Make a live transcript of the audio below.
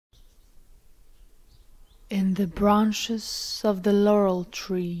In the branches of the laurel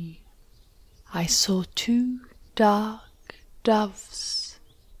tree I saw two dark doves.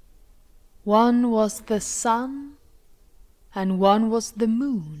 One was the sun, and one was the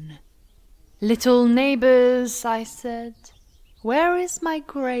moon. "Little neighbors," I said, "where is my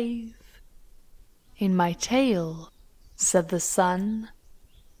grave?" "In my tail," said the sun.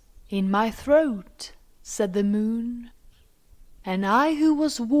 "In my throat," said the moon. And I, who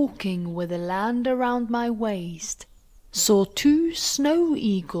was walking with the land around my waist, saw two snow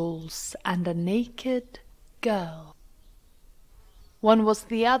eagles and a naked girl. One was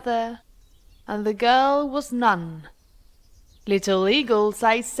the other, and the girl was none. "Little eagles,"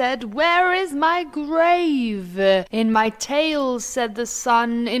 I said, "where is my grave?" "In my tail," said the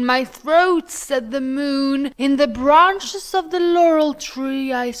sun. "In my throat," said the moon. "In the branches of the laurel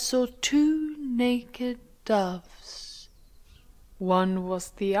tree I saw two naked doves. One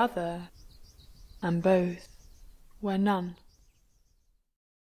was the other, and both were none."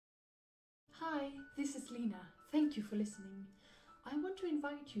 Hi, this is Lena. Thank you for listening. I want to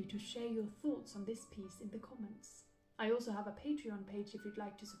invite you to share your thoughts on this piece in the comments. I also have a Patreon page if you'd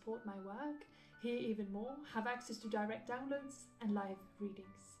like to support my work, hear even more, have access to direct downloads and live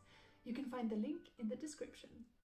readings. You can find the link in the description.